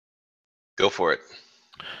Go for it.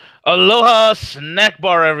 Aloha snack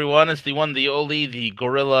bar, everyone. It's the one, the only, the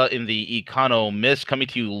gorilla in the economist, coming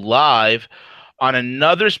to you live on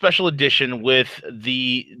another special edition with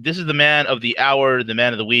this is the man of the hour, the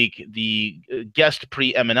man of the week, the guest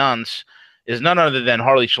preeminence is none other than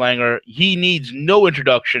Harley Schlanger. He needs no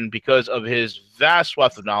introduction because of his vast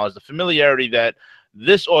wealth of knowledge, the familiarity that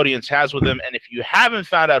this audience has with him. And if you haven't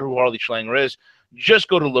found out who Harley Schlanger is, just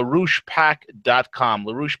go to LaRouchePack.com,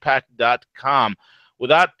 LaRouchePack.com.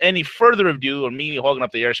 Without any further ado, or me hogging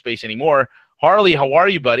up the airspace anymore, Harley, how are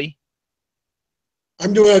you, buddy?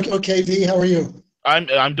 I'm doing okay, V. How are you?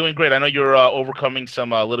 I'm doing great. I know you're overcoming some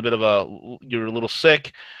you're a little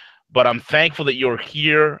sick, but I'm thankful that you're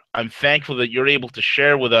here. I'm thankful that you're able to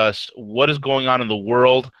share with us what is going on in the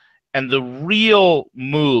world and the real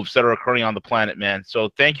moves that are occurring on the planet, man. So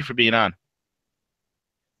thank you for being on.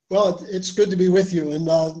 Well, it's good to be with you. And,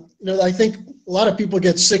 I think a lot of people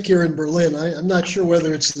get sick here in Berlin. I'm not sure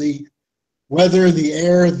whether it's the weather, the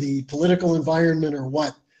air, the political environment, or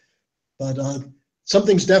what. But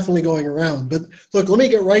something's definitely going around. But look, let me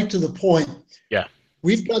get right to the point. Yeah.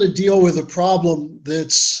 We've got to deal with a problem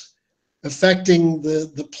that's affecting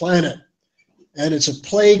the planet. And it's a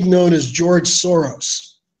plague known as George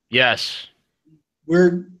Soros. Yes.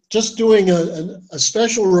 We're just doing a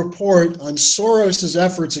special report on Soros's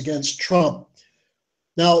efforts against Trump.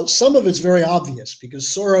 Now, some of it's very obvious because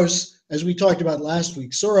Soros, as we talked about last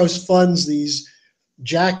week, Soros funds these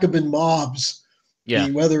Jacobin mobs,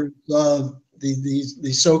 the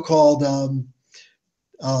so-called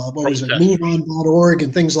MoveOn.org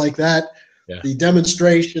and things like that, the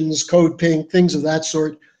demonstrations, Code Pink, things of that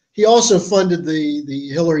sort. He also funded the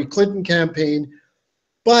Hillary Clinton campaign.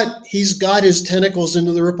 But he's got his tentacles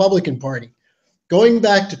into the Republican Party. Going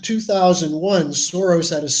back to 2001,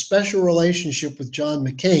 Soros had a special relationship with John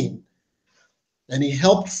McCain, and he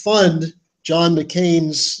helped fund John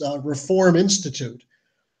McCain's Reform Institute.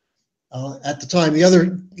 At the time, the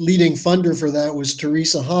other leading funder for that was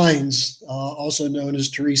Teresa Heinz, also known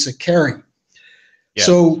as Teresa Carey. Yeah.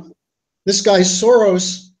 So this guy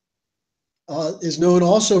Soros is known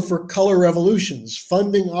also for color revolutions,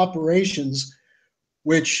 funding operations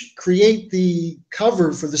which create the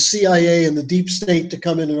cover for the CIA and the deep state to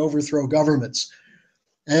come in and overthrow governments.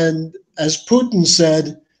 And as Putin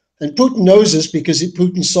said, and Putin knows this because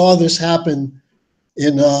Putin saw this happen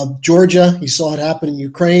in Georgia, he saw it happen in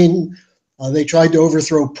Ukraine. They tried to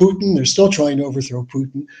overthrow Putin. They're still trying to overthrow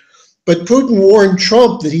Putin. But Putin warned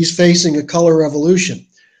Trump that he's facing a color revolution.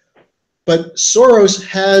 But Soros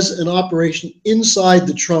has an operation inside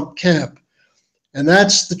the Trump camp. And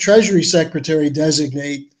that's the Treasury Secretary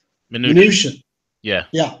designate, Mnuchin. Yeah.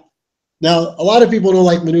 Yeah. Now, a lot of people don't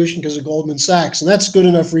like Mnuchin because of Goldman Sachs, and that's good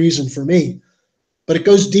enough reason for me. But it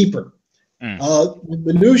goes deeper. When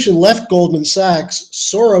Mnuchin left Goldman Sachs,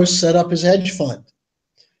 Soros set up his hedge fund.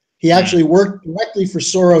 He actually worked directly for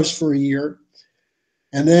Soros for a year,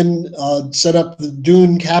 and then set up the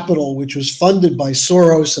Dune Capital, which was funded by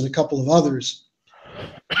Soros and a couple of others.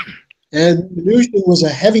 And Mnuchin was a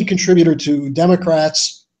heavy contributor to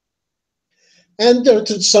Democrats and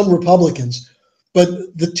to some Republicans.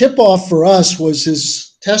 But the tip-off for us was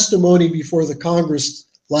his testimony before the Congress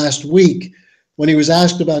last week when he was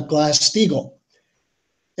asked about Glass-Steagall.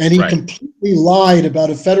 And he completely lied about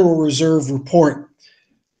a Federal Reserve report.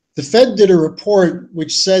 The Fed did a report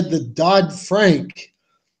which said that Dodd-Frank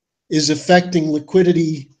is affecting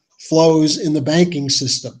liquidity flows in the banking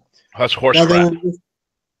system. That's horse crap.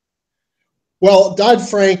 Well,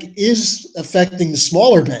 Dodd-Frank is affecting the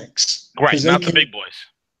smaller banks. Right, not the big boys.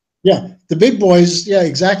 Yeah, the big boys, yeah,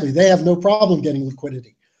 exactly. They have no problem getting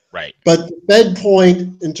liquidity. Right. But the Fed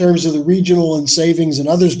point in terms of the regional and savings and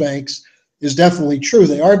others banks is definitely true.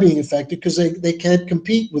 They are being affected because they can't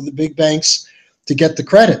compete with the big banks to get the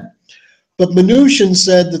credit. But Mnuchin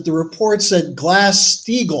said that the report said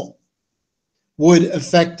Glass-Steagall would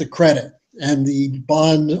affect the credit and the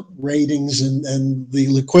bond ratings and the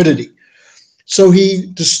liquidity. So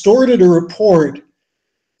he distorted a report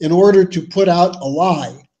in order to put out a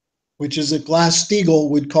lie, which is that Glass-Steagall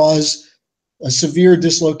would cause a severe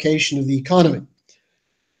dislocation of the economy.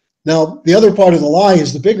 Now, the other part of the lie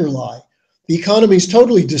is the bigger lie. The economy is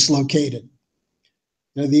totally dislocated.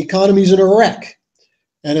 The economy is in a wreck,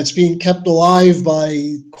 and it's being kept alive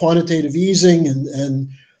by quantitative easing and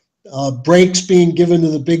breaks being given to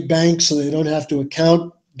the big banks so they don't have to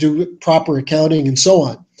do proper accounting and so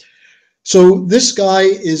on. So this guy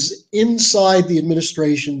is inside the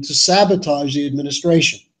administration to sabotage the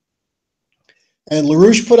administration. And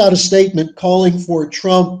LaRouche put out a statement calling for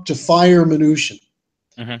Trump to fire Mnuchin.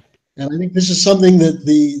 And I think this is something that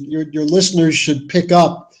your listeners should pick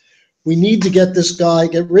up we need to get this guy,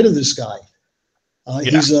 get rid of this guy.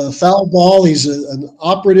 Yeah. He's a foul ball. He's an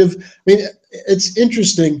operative. I mean, it's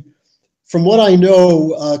interesting. From what I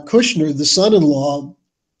know, Kushner, the son-in-law,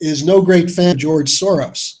 is no great fan of George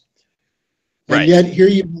Soros. And Right. yet here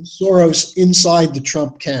you have Soros inside the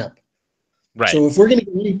Trump camp. Right. So if we're going to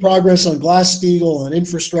get any progress on Glass-Steagall, on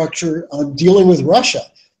infrastructure, on dealing with Russia,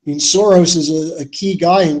 I mean, Soros is a key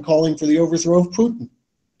guy in calling for the overthrow of Putin.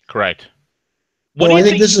 Correct. What So do you I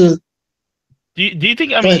think this is. Do you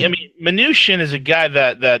think? I mean, Mnuchin is a guy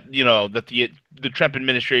that the Trump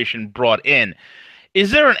administration brought in. Is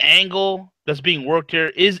there an angle that's being worked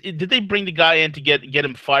here? Did they bring the guy in to get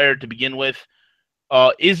him fired to begin with?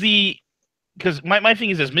 Is he? Because my thing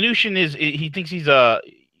is this: Mnuchin he thinks he's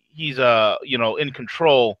in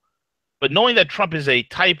control, but knowing that Trump is a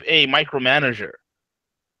Type A micromanager,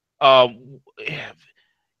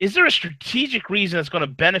 is there a strategic reason that's going to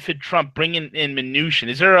benefit Trump bringing in Mnuchin?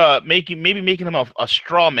 Is there making him a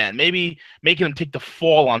straw man, maybe making him take the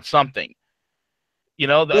fall on something?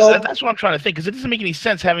 That's what I'm trying to think, because it doesn't make any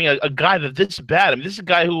sense having a guy that's this bad. I mean, this is a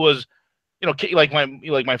guy who was, like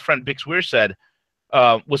my friend Bix Weir said,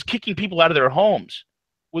 was kicking people out of their homes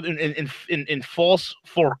in false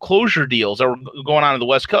foreclosure deals that were going on in the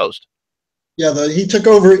West Coast. Yeah, he took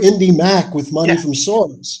over Indy Mac with money from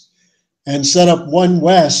Soros and set up One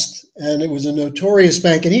West, and it was a notorious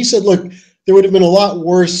bank. And he said, look, there would have been a lot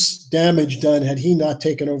worse damage done had he not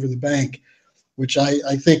taken over the bank, which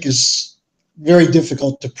I think is very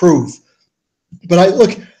difficult to prove. But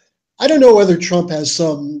I don't know whether Trump has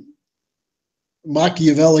some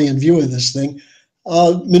Machiavellian view of this thing.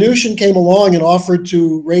 Mnuchin came along and offered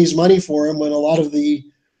to raise money for him when a lot of the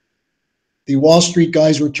Wall Street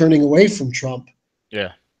guys were turning away from Trump.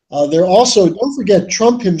 Yeah. They're also, don't forget,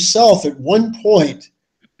 Trump himself at one point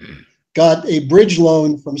got a bridge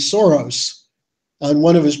loan from Soros on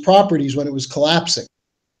one of his properties when it was collapsing.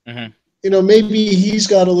 Mm-hmm. Maybe he's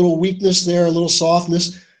got a little weakness there, a little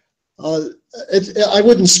softness. I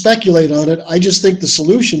wouldn't speculate on it. I just think the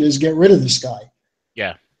solution is get rid of this guy.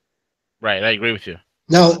 Yeah, right. I agree with you.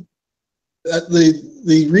 Now,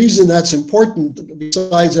 the reason that's important,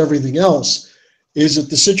 besides everything else, is that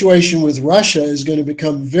the situation with Russia is going to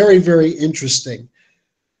become very, very interesting.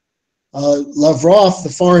 Lavrov, the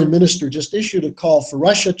foreign minister, just issued a call for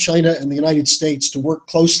Russia, China, and the United States to work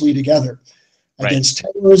closely together against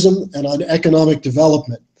terrorism and on economic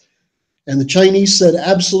development. And the Chinese said,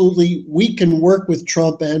 absolutely, we can work with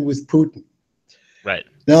Trump and with Putin. Right.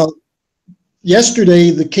 Now, yesterday,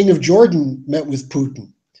 the King of Jordan met with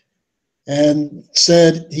Putin and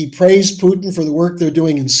said he praised Putin for the work they're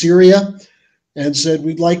doing in Syria and said,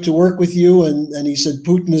 we'd like to work with you. And he said,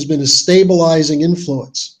 Putin has been a stabilizing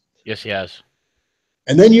influence. Yes, he has.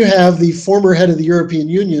 And then you have the former head of the European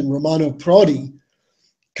Union, Romano Prodi,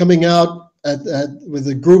 coming out with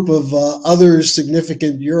a group of other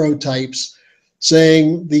significant Euro types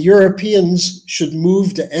saying the Europeans should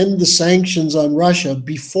move to end the sanctions on Russia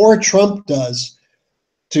before Trump does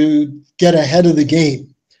to get ahead of the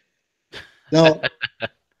game. Now,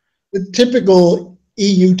 the typical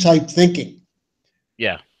EU type thinking.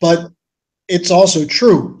 Yeah. But it's also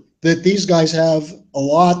true that these guys have a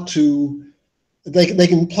lot to, they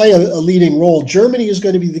can play a leading role. Germany is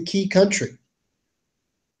going to be the key country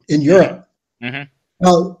in Europe. Mm-hmm.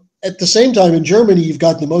 Now, at the same time, in Germany, you've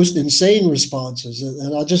got the most insane responses.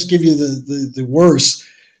 And I'll just give you the worst.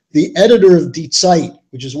 The editor of Die Zeit,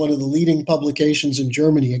 which is one of the leading publications in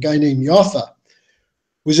Germany, a guy named Joffe,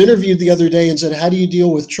 was interviewed the other day and said, how do you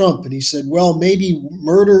deal with Trump? And he said, well, maybe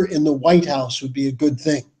murder in the White House would be a good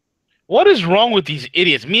thing. What is wrong with these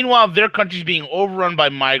idiots? Meanwhile, their country's being overrun by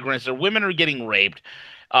migrants. Their women are getting raped.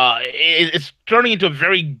 It's turning into a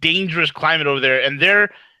very dangerous climate over there, and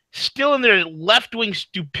they're still in their left-wing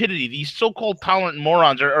stupidity. These so-called tolerant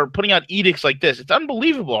morons are putting out edicts like this. It's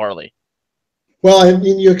unbelievable, Harley. Well, I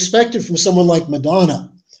mean, you expect it from someone like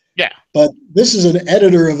Madonna. Yeah. But this is an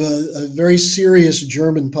editor of a very serious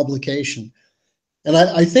German publication. And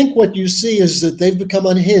I think what you see is that they've become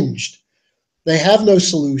unhinged. They have no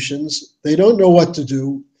solutions. They don't know what to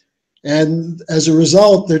do. And as a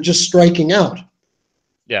result, they're just striking out.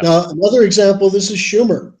 Yeah. Now, another example, this is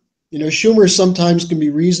Schumer. Schumer sometimes can be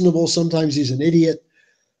reasonable. Sometimes he's an idiot.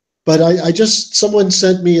 But someone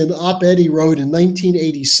sent me an op-ed he wrote in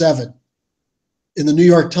 1987 in the New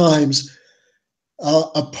York Times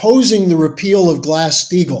opposing the repeal of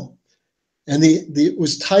Glass-Steagall. And it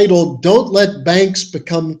was titled, Don't Let Banks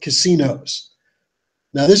Become Casinos.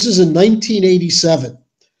 Now, this is in 1987.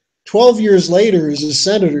 12 years later, as a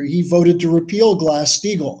senator, he voted to repeal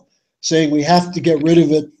Glass-Steagall, saying we have to get rid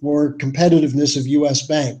of it for competitiveness of U.S.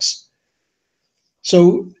 banks.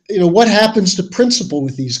 So, what happens to principle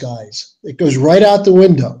with these guys? It goes right out the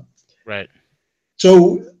window. Right.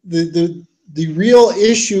 So the real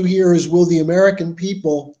issue here is, will the American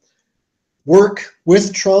people work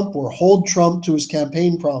with Trump or hold Trump to his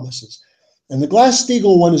campaign promises? And the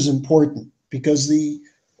Glass-Steagall one is important because the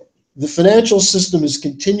financial system is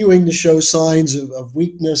continuing to show signs of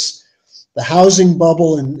weakness. The housing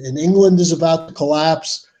bubble in England is about to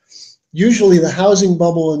collapse. Usually the housing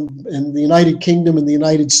bubble in the United Kingdom and the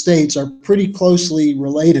United States are pretty closely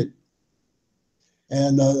related.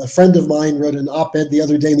 And a friend of mine wrote an op-ed the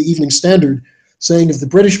other day in the Evening Standard saying if the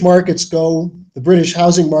British markets go, the British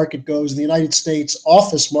housing market goes, the United States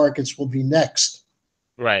office markets will be next.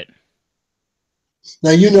 Right.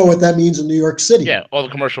 Now, you know what that means in New York City. Yeah, all the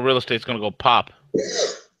commercial real estate's going to go pop.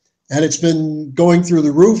 And it's been going through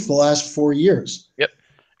the roof the last 4 years. Yep.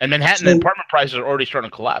 And Manhattan apartment prices are already starting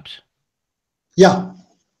to collapse. Yeah,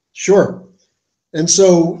 sure. And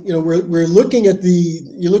so, we're looking at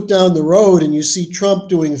you look down the road and you see Trump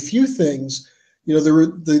doing a few things.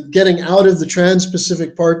 The getting out of the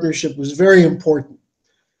Trans-Pacific Partnership was very important.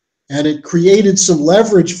 And it created some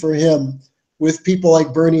leverage for him with people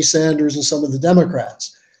like Bernie Sanders and some of the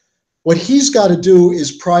Democrats. What he's got to do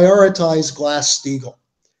is prioritize Glass-Steagall.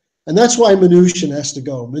 And that's why Mnuchin has to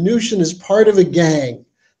go. Mnuchin is part of a gang,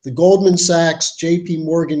 the Goldman Sachs, JP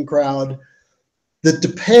Morgan crowd, that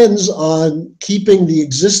depends on keeping the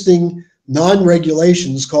existing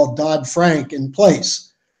non-regulations called Dodd-Frank in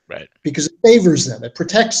place. Right. Because it favors them, it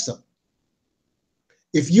protects them.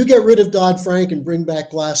 If you get rid of Dodd-Frank and bring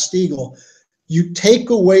back Glass-Steagall, you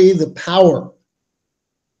take away the power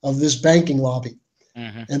of this banking lobby.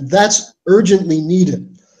 Mm-hmm. And that's urgently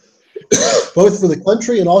needed, both for the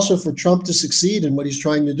country and also for Trump to succeed in what he's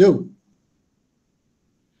trying to do.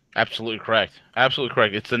 Absolutely correct. Absolutely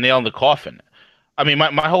correct. It's the nail in the coffin. I mean,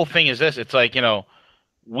 my whole thing is this. It's like,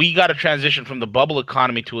 we got to transition from the bubble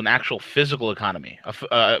economy to an actual physical economy,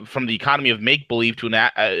 from the economy of make-believe to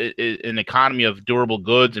an economy of durable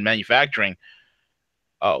goods and manufacturing.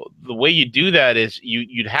 The way you do that is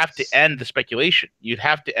you'd have to end the speculation. You'd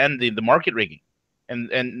have to end the market rigging.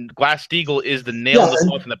 And Glass-Steagall is the nail in the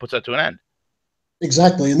coffin that puts that to an end.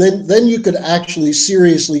 Exactly. And then you could actually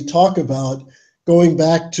seriously talk about going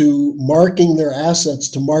back to marking their assets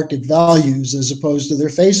to market values as opposed to their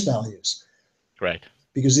face values. Right.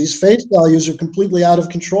 Because these face values are completely out of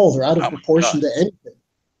control. They're out of proportion to anything.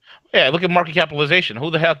 Yeah, look at market capitalization. Who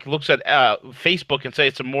the heck looks at Facebook and say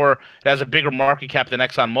it has a bigger market cap than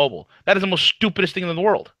ExxonMobil? That is the most stupidest thing in the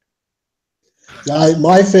world.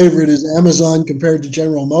 My favorite is Amazon compared to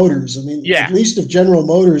General Motors. I mean, at least if General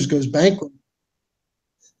Motors goes bankrupt,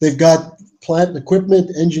 they've got plant and equipment,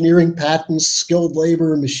 engineering, patents, skilled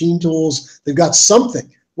labor, machine tools. They've got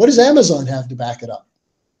something. What does Amazon have to back it up?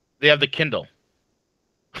 They have the Kindle.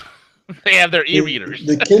 They have their e-readers.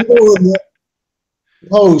 The Kindle and the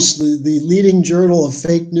Post, the leading journal of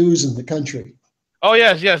fake news in the country. Oh,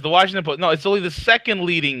 yes, the Washington Post. No, it's only the second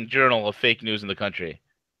leading journal of fake news in the country.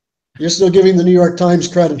 You're still giving the New York Times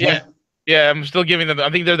credit, huh? Yeah, I'm still giving them. I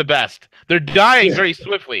think they're the best. They're dying very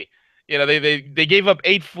swiftly. They gave up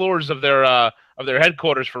 8 floors of their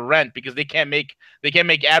headquarters for rent because they can't make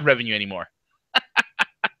ad revenue anymore.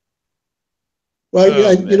 Well,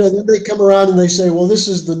 then they come around and they say, well, this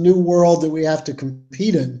is the new world that we have to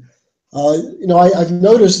compete in. I've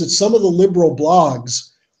noticed that some of the liberal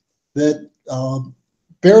blogs that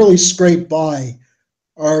barely scrape by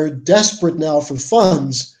are desperate now for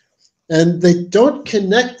funds, and they don't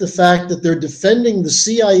connect the fact that they're defending the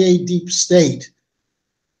CIA deep state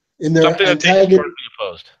in their something that they historically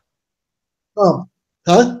opposed.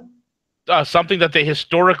 Something that they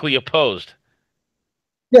historically opposed.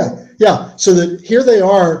 Yeah. So that here they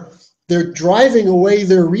are, they're driving away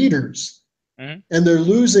their readers, and they're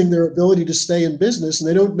losing their ability to stay in business, and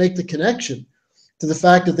they don't make the connection to the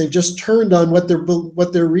fact that they've just turned on what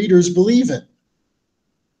their readers believe in.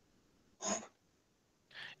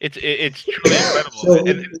 It's truly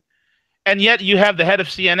incredible. And yet you have the head of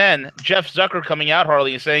CNN, Jeff Zucker, coming out,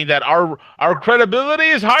 Harley, and saying that our credibility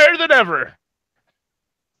is higher than ever.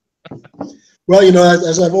 Well,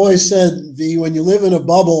 as I've always said, when you live in a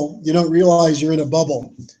bubble, you don't realize you're in a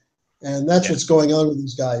bubble. And that's what's going on with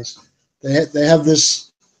these guys. They have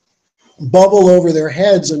this bubble over their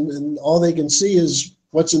heads, and all they can see is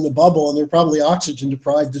what's in the bubble, and they're probably oxygen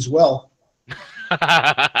deprived as well.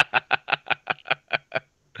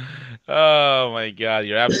 Oh, my God.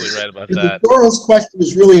 You're absolutely right about that. The Soros question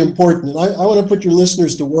is really important, and I want to put your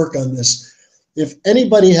listeners to work on this. If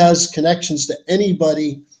anybody has connections to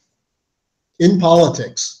anybody in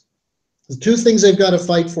politics, the two things they've got to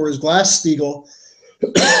fight for is Glass-Steagall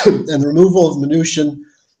and the removal of Mnuchin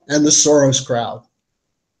and the Soros crowd.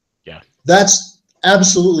 Yeah. That's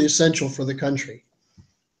absolutely essential for the country.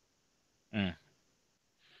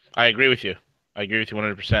 I agree with you. I agree with you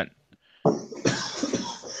 100%.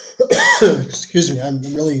 Excuse me, I'm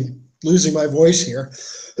really losing my voice here.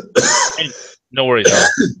 No worries,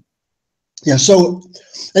 Harley. Yeah, so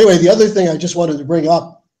anyway, the other thing I just wanted to bring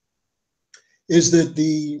up is that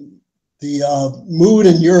the mood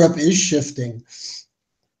in Europe is shifting.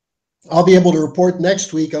 I'll be able to report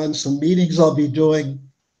next week on some meetings I'll be doing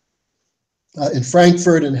in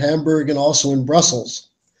Frankfurt and Hamburg and also in Brussels.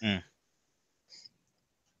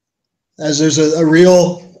 As there's a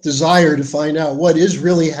real desire to find out what is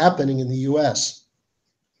really happening in the US.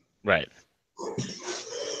 Right.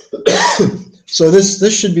 So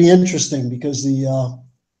this should be interesting because the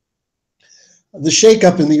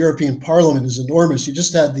shakeup in the European Parliament is enormous. You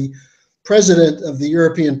just had the president of the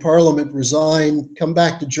European Parliament resign, come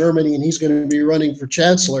back to Germany, and he's going to be running for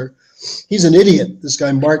chancellor. He's an idiot, this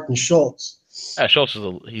guy Martin Schulz. Schulz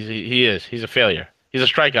is he's a failure. He's a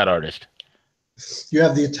strikeout artist. You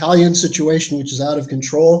have the Italian situation, which is out of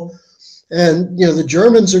control, and the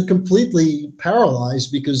Germans are completely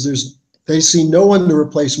paralyzed because they see no one to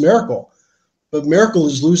replace Merkel, but Merkel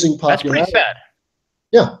is losing popularity. That's pretty sad.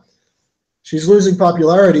 Yeah, she's losing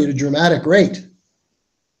popularity at a dramatic rate.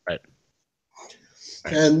 Right.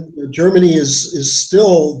 And Germany is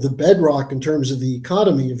still the bedrock in terms of the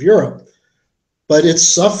economy of Europe, but it's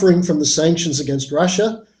suffering from the sanctions against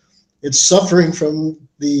Russia. It's suffering from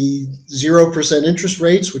the 0% interest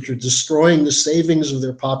rates, which are destroying the savings of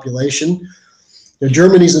their population.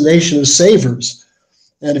 Germany's a nation of savers.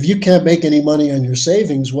 And if you can't make any money on your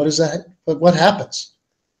savings, what happens?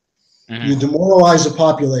 Mm-hmm. You demoralize a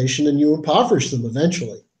population and you impoverish them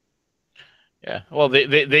eventually. Yeah. Well,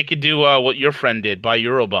 they could do what your friend did, buy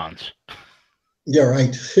Eurobonds. Yeah,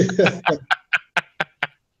 right.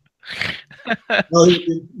 Well,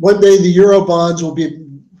 one day the Eurobonds will be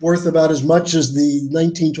worth about as much as the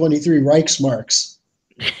 1923 Reichsmarks.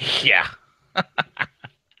 Yeah.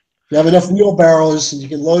 You have enough wheelbarrows and you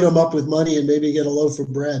can load them up with money and maybe get a loaf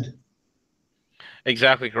of bread.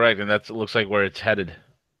 Exactly correct. And that looks like where it's headed.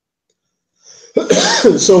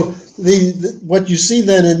 So what you see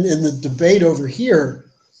then in the debate over here,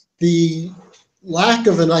 the lack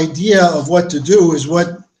of an idea of what to do is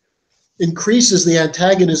what increases the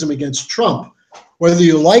antagonism against Trump. Whether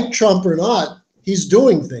you like Trump or not, he's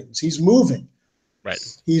doing things. He's moving. Right.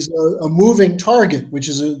 He's a moving target, which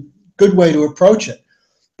is a good way to approach it.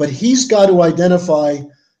 But he's got to identify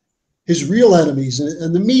his real enemies.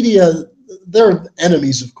 And the media, they're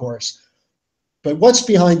enemies, of course. But what's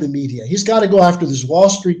behind the media? He's got to go after this Wall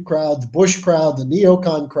Street crowd, the Bush crowd, the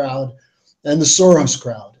neocon crowd, and the Soros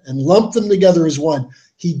crowd, and lump them together as one.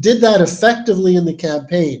 He did that effectively in the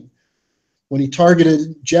campaign when he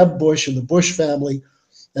targeted Jeb Bush and the Bush family,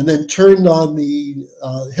 and then turned on the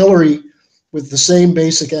Hillary with the same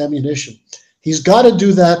basic ammunition. He's got to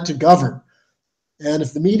do that to govern. And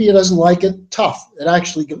if the media doesn't like it, tough. It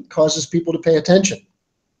actually causes people to pay attention.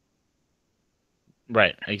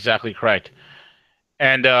 Right, exactly correct.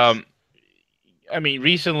 And I mean,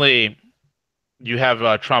 recently you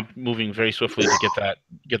have Trump moving very swiftly to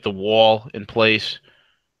get the wall in place,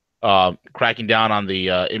 cracking down on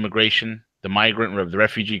the immigration, the migrant, the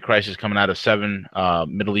refugee crisis coming out of 7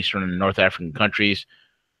 Middle Eastern and North African countries.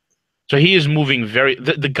 So he is moving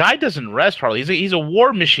the guy doesn't rest, Harley. He's a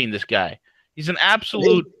war machine. This guy, he's an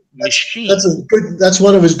absolute machine. That's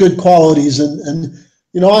one of his good qualities. And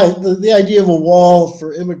the idea of a wall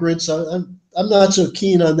for immigrants, I'm not so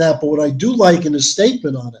keen on that. But what I do like in his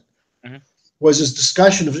statement on it was his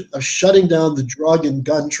discussion of shutting down the drug and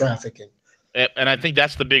gun trafficking. And I think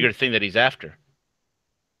that's the bigger thing that he's after.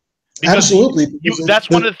 Because absolutely. That's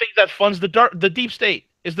one of the things that funds the deep state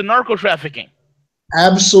is the narco trafficking.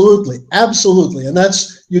 Absolutely. And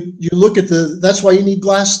that's you look at that's why you need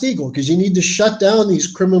Glass-Steagall, because you need to shut down these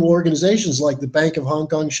criminal organizations like the Bank of Hong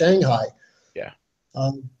Kong, Shanghai. Yeah.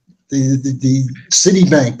 The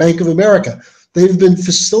Citibank, Bank of America. They've been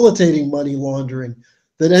facilitating money laundering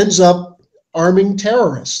that ends up arming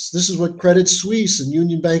terrorists. This is what Credit Suisse and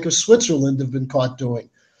Union Bank of Switzerland have been caught doing.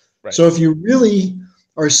 Right. So if you really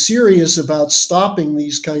are serious about stopping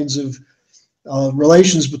these kinds of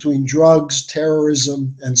relations between drugs,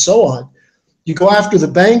 terrorism, and so on, you go after the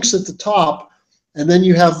banks at the top, and then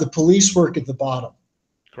you have the police work at the bottom.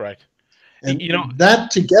 Correct. And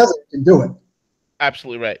that together can do it.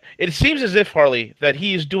 Absolutely right. It seems as if, Harley, that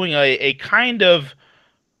he is doing a kind of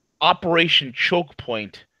Operation Choke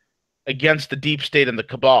Point against the deep state and the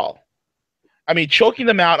cabal. I mean, choking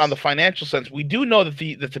them out on the financial sense, we do know that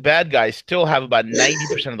the bad guys still have about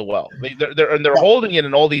 90% of the wealth. They're holding it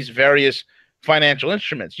in all these various financial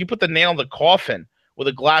instruments. You put the nail in the coffin with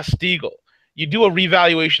a Glass-Steagall. You do a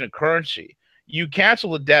revaluation of currency. You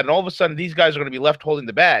cancel the debt, and all of a sudden, these guys are going to be left holding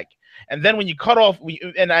the bag. And then when you cut off,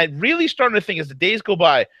 and I really started to think as the days go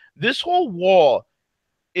by, this whole wall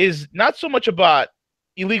is not so much about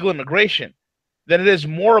illegal immigration than it is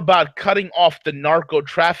more about cutting off the narco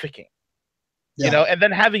trafficking. Yeah. You know, and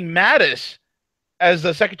then having Mattis as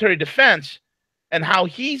the Secretary of Defense, and how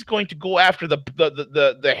he's going to go after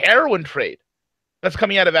the heroin trade that's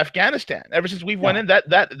coming out of Afghanistan. Ever since we went in,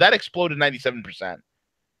 that exploded 97%.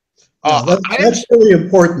 That's really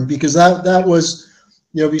important, because that was,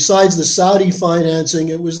 you know, besides the Saudi financing,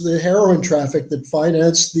 it was the heroin traffic that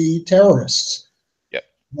financed the terrorists. Yep.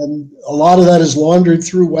 And a lot of that is laundered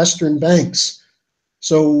through Western banks.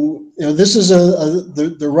 So, you know, this is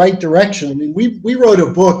the right direction. I mean, we wrote a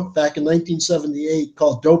book back in 1978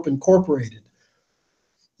 called Dope Incorporated.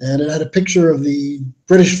 And it had a picture of the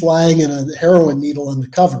British flag and a heroin needle on the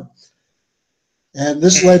cover. And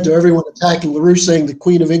this led to everyone attacking LaRue, saying the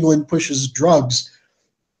Queen of England pushes drugs.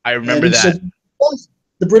 I remember that. Said, well,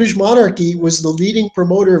 the British monarchy was the leading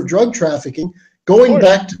promoter of drug trafficking, going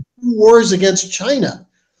back to 2 wars against China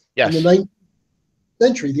in the 19th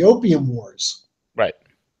century, the Opium Wars. Right.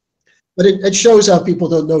 But it shows how people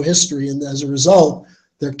don't know history, and as a result,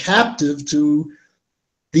 they're captive to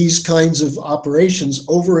these kinds of operations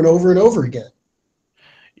over and over and over again.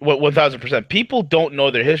 1,000%. People don't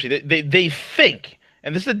know their history. They think,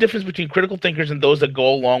 and this is the difference between critical thinkers and those that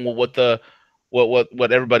go along with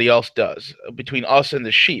what everybody else does, between us and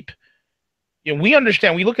the sheep. You know, we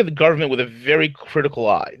understand. We look at the government with a very critical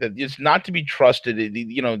eye. That it's not to be trusted.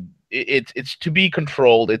 You know, it's to be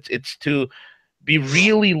controlled. It's to be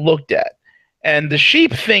really looked at. And the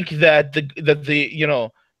sheep think that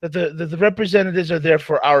the representatives are there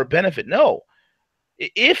for our benefit. No,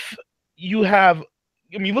 if you have,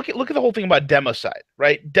 I mean, look at the whole thing about democide,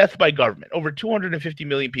 right? Death by government. Over 250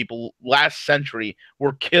 million people last century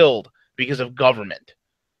were killed because of government.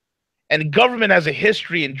 And government has a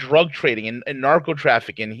history in drug trading and narco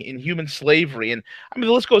trafficking, in human slavery, and I mean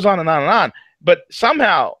the list goes on and on and on. But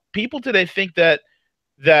somehow people today think that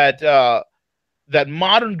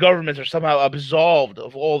modern governments are somehow absolved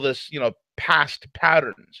of all this, you know, past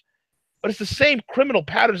patterns. But it's the same criminal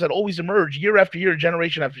patterns that always emerge year after year,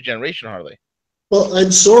 generation after generation, Harley. Well, and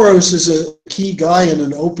Soros is a key guy in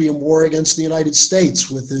an opium war against the United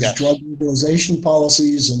States with his drug legalization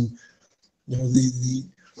policies, and you know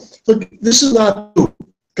look, this is not new.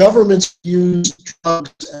 Governments use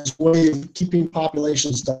drugs as a way of keeping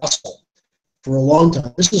populations docile for a long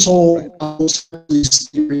time. This is whole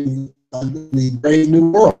theory in the Brave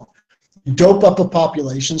New World. You dope up a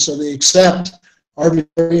population so they accept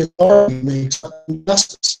arbitrary authority and they accept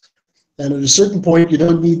injustice. And at a certain point, you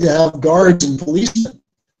don't need to have guards and policemen.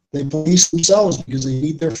 They police themselves because they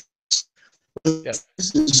need their This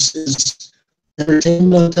is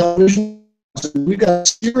entertainment on television. We've got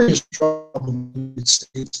serious trouble in the United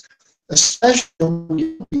States, especially among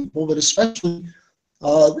young people, but especially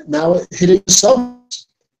now hitting the suburbs.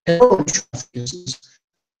 Heroin traffickers.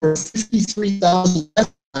 There were 53,000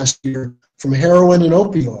 deaths last year from heroin and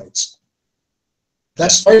opioids.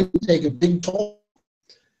 That's starting to take a big toll.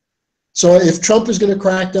 So if Trump is going to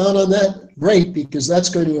crack down on that, great, because that's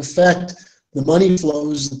going to affect the money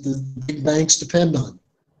flows that the big banks depend on.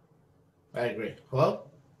 I agree. Hello?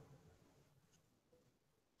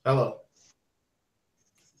 Hello.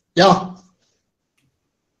 Yeah.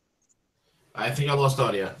 I think I lost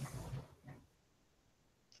audio.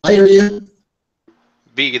 I hear you.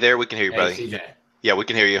 B, you there? We can hear you, buddy. CJ. Yeah, we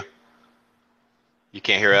can hear you. You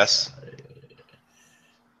can't hear us?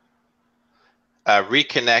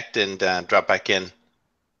 Reconnect and drop back in.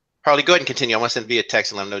 Harley, go ahead and continue. I want to send via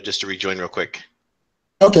text and let him know just to rejoin real quick.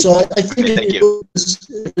 Okay, so I think Thank if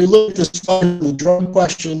we look at this the drug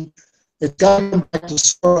question, it's got to come back to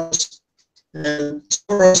Soros, and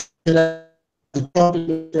Soros can have the Trump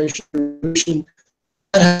administration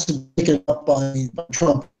that has to be taken up by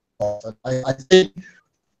Trump. I think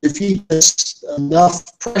if he gets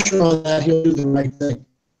enough pressure on that, he'll do the right thing.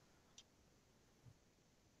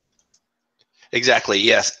 Exactly,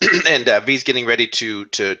 yes. And V's getting ready to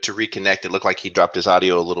reconnect. It looked like he dropped his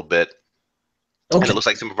audio a little bit. Okay. And it looks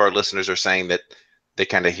like some of our listeners are saying that they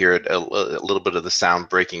kind of hear it, a little bit of the sound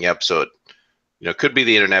breaking up. So it could be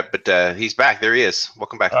the internet, but he's back. There he is.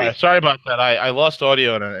 Welcome back, V. Sorry about that. I lost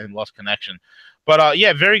audio and lost connection. But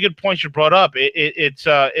yeah, very good points you brought up.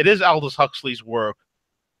 It is Aldous Huxley's work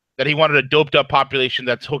that he wanted a doped up population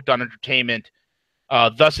that's hooked on entertainment.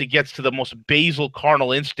 Thus, it gets to the most basal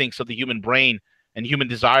carnal instincts of the human brain and human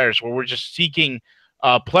desires, where we're just seeking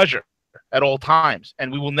pleasure at all times,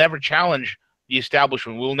 and we will never challenge the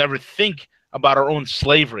establishment. We will never think about our own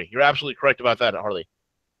slavery. You're absolutely correct about that, Harley.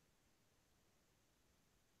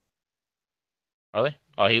 Harley?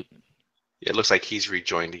 Oh, It looks like he's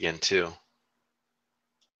rejoined again too.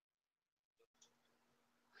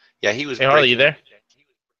 Yeah, he was. Hey, Harley, you there?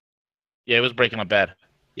 Yeah, it was breaking up bad.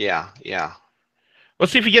 Yeah, yeah.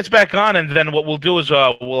 Let's see if he gets back on, and then what we'll do is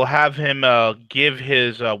we'll have him give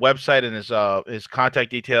his website and his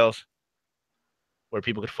contact details where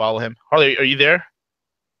people could follow him. Harley, are you there?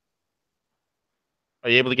 Are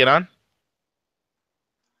you able to get on?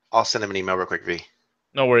 I'll send him an email real quick, V.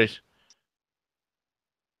 No worries.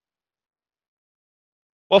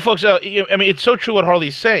 Well, folks, I mean, it's so true what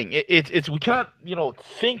Harley's saying. It's we cannot,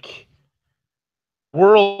 think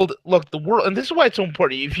world. Look, the world, and this is why it's so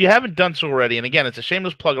important. If you haven't done so already, and again, it's a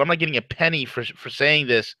shameless plug. I'm not getting a penny for saying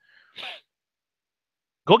this.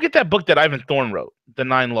 Go get that book that Ivan Thorne wrote, The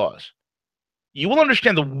 9 Laws. You will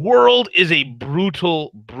understand the world is a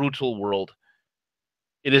brutal, brutal world.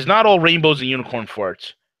 It is not all rainbows and unicorn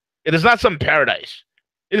farts. It is not some paradise.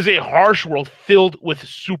 It is a harsh world filled with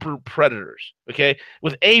super predators, okay?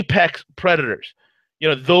 With apex predators,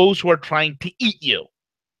 those who are trying to eat you.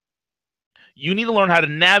 You need to learn how to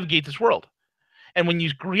navigate this world. And when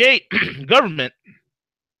you create government,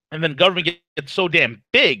 and then government gets so damn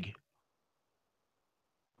big,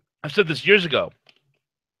 I've said this years ago,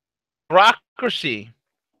 bureaucracy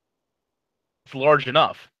is large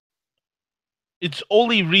enough. Its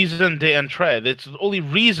only reason d'entrée, its only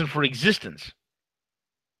reason for existence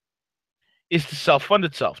is to self-fund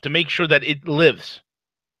itself, to make sure that it lives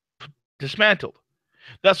dismantled.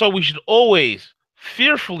 That's why we should always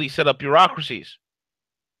fearfully set up bureaucracies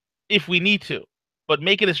if we need to, but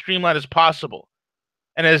make it as streamlined as possible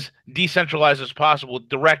and as decentralized as possible with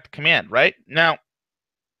direct command, right? Now,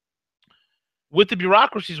 with the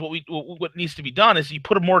bureaucracies, what needs to be done is you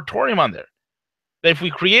put a moratorium on there. That if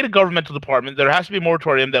we create a governmental department, there has to be a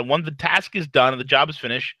moratorium that when the task is done and the job is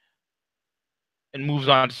finished, it moves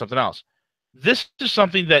on to something else. This is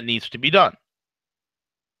something that needs to be done.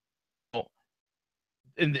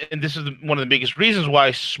 And this is one of the biggest reasons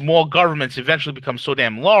why small governments eventually become so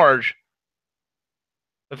damn large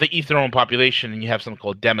that they eat their own population, and you have something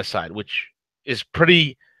called democide, which is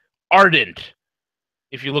pretty ardent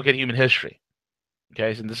if you look at human history.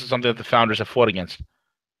 Okay, and this is something that the founders have fought against.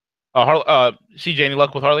 CJ, any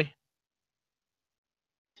luck with Harley?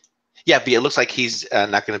 Yeah, but it looks like he's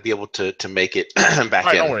not going to be able to make it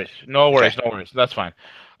back in. No worries. That's fine.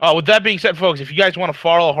 With that being said, folks, if you guys want to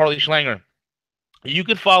follow Harley Schlanger, you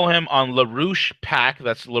could follow him on LaRouche Pack.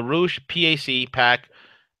 That's LaRouche, P-A-C,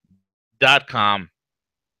 Pack.com.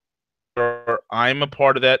 I'm a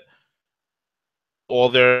part of that. All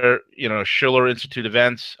their, Schiller Institute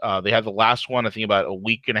events. They had the last one, I think, about a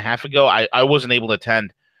week and a half ago. I wasn't able to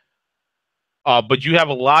attend. But you have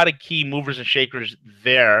a lot of key movers and shakers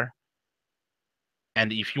there.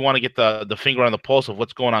 And if you want to get the finger on the pulse of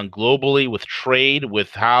what's going on globally with trade,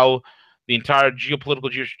 with how the entire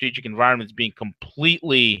geopolitical, geostrategic environment is being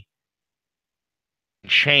completely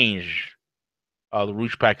changed, the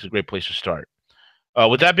Rouge Pack is a great place to start.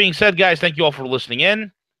 With that being said, guys, thank you all for listening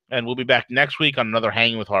in. And we'll be back next week on another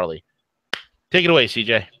Hanging with Harley. Take it away,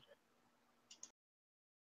 CJ.